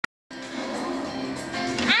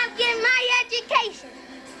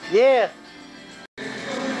Yeah.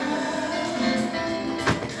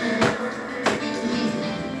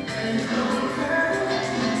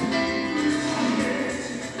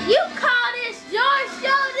 You call this your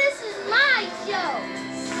show? This is my show.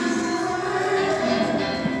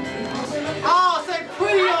 Oh, say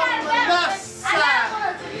pretty on the left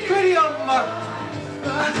side. Pretty on my...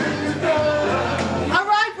 All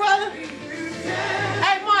right, brother.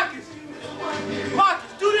 Hey, Marcus.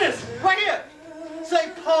 Marcus, do this. Right here.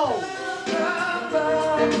 Say pose.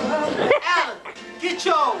 Alan, get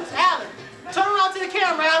yours. Alan, turn around to the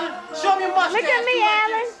camera, Alan. Show me your mustache. Look at me,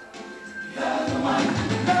 Alan.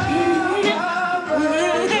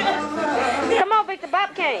 Come on, Victor,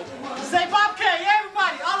 Bob Kane. Say Bob Kane,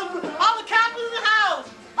 everybody. All the coppers in the house.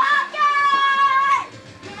 Bob Kane!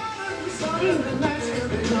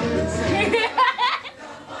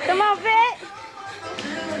 Come on, Vic.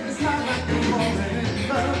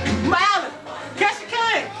 Alan, catch the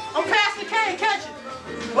cane. I'm passing the cane. Catch it.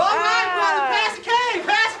 All right, brother. Pass the cane.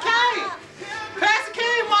 Pass the cane. Pass the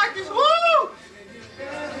cane, Marcus. Woo!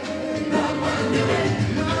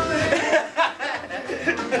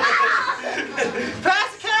 Pass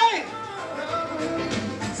the cane.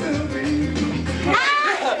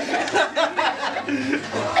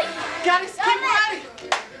 Got it. Keep ready.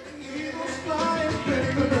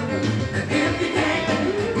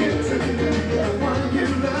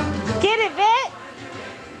 Get it, Vic.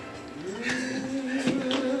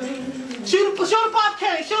 Shoot the Bob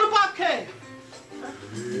cane. Shoot the Bob cane.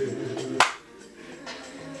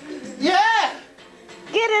 Yeah.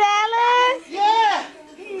 Get it, Alan. Yeah.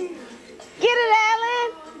 Get it, Alan.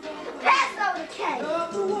 Pass over the cake.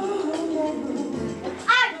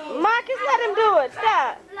 Marcus, let him do it.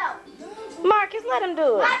 Stop. No. Marcus, let him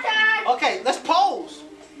do it. My turn. Okay, let's pose.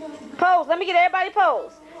 Pose. Let me get everybody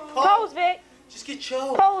pose. Pose, Vic. Just get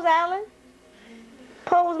yours. Pose, Alan.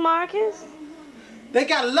 Pose, Marcus. They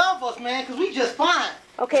gotta love us, man, because we just fine.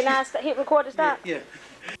 Okay, now hit record to stop. Yeah.